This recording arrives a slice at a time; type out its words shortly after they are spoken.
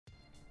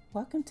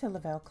Welcome to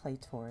Lavel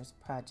Claytor's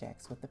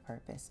Projects with a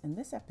Purpose. In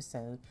this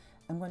episode,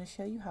 I'm going to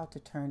show you how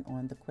to turn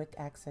on the Quick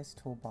Access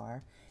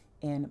Toolbar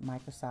in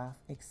Microsoft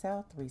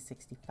Excel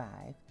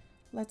 365.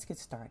 Let's get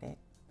started.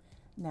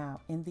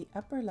 Now, in the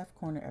upper left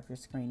corner of your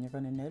screen, you're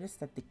going to notice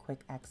that the Quick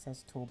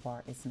Access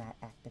Toolbar is not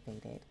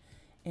activated.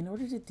 In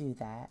order to do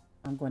that,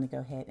 I'm going to go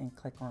ahead and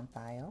click on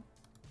File.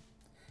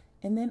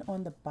 And then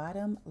on the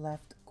bottom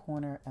left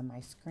corner of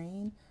my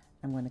screen,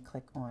 I'm going to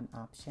click on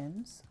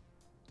Options.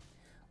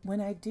 When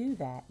I do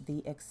that,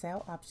 the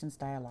Excel Options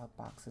dialog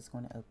box is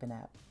going to open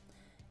up.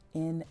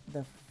 In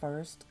the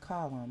first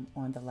column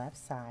on the left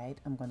side,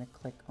 I'm going to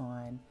click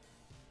on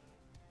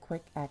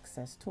Quick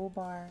Access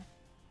Toolbar.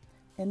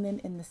 And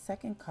then in the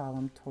second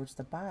column towards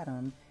the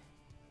bottom,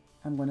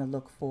 I'm going to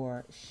look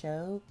for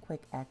Show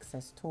Quick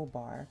Access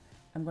Toolbar.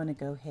 I'm going to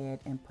go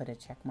ahead and put a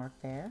check mark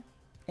there.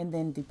 And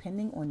then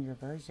depending on your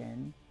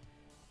version,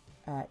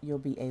 you'll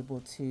be able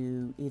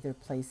to either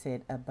place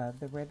it above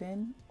the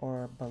ribbon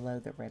or below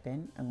the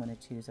ribbon. I'm going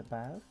to choose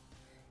above,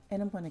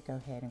 and I'm going to go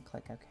ahead and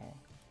click OK.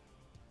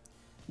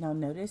 Now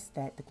notice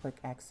that the Quick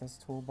Access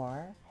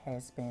Toolbar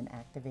has been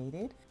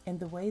activated,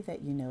 and the way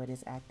that you know it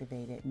is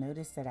activated,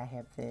 notice that I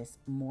have this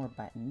More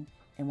button,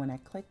 and when I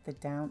click the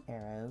down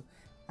arrow,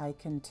 I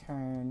can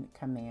turn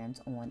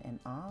commands on and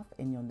off,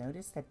 and you'll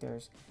notice that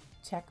there's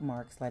check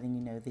marks letting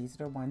you know these are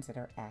the ones that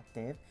are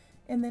active.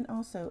 And then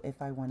also,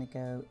 if I want to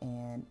go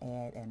and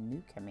add a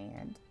new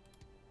command,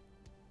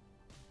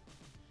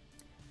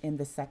 in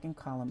the second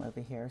column over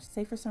here,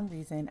 say for some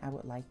reason I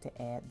would like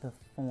to add the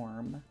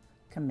Form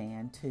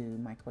command to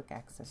my Quick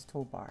Access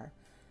Toolbar.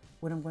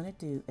 What I'm going to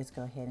do is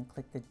go ahead and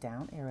click the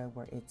down arrow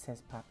where it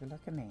says Popular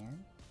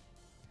Command,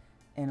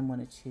 and I'm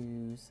going to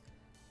choose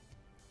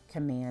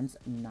Commands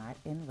Not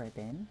in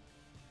Ribbon.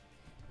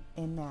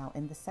 And now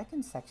in the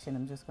second section,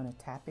 I'm just going to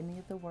tap any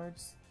of the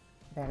words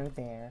that are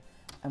there.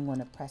 I'm going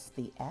to press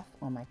the F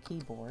on my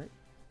keyboard,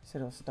 so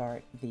it'll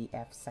start the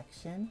F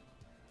section.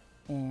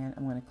 And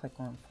I'm going to click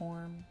on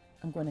Form.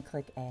 I'm going to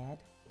click Add,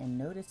 and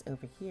notice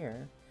over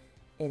here,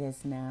 it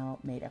has now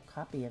made a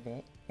copy of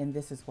it, and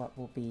this is what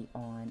will be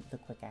on the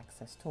Quick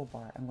Access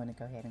Toolbar. I'm going to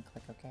go ahead and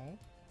click OK.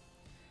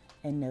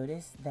 And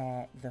notice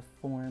that the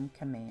Form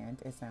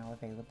command is now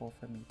available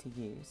for me to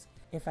use.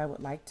 If I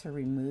would like to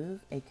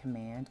remove a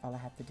command, all I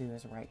have to do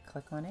is right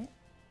click on it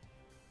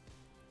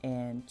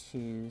and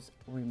choose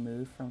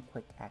Remove from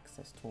Quick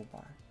Access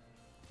Toolbar.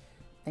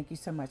 Thank you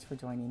so much for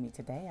joining me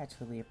today. I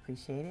truly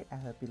appreciate it. I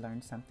hope you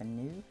learned something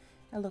new.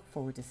 I look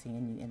forward to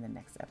seeing you in the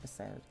next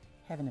episode.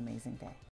 Have an amazing day.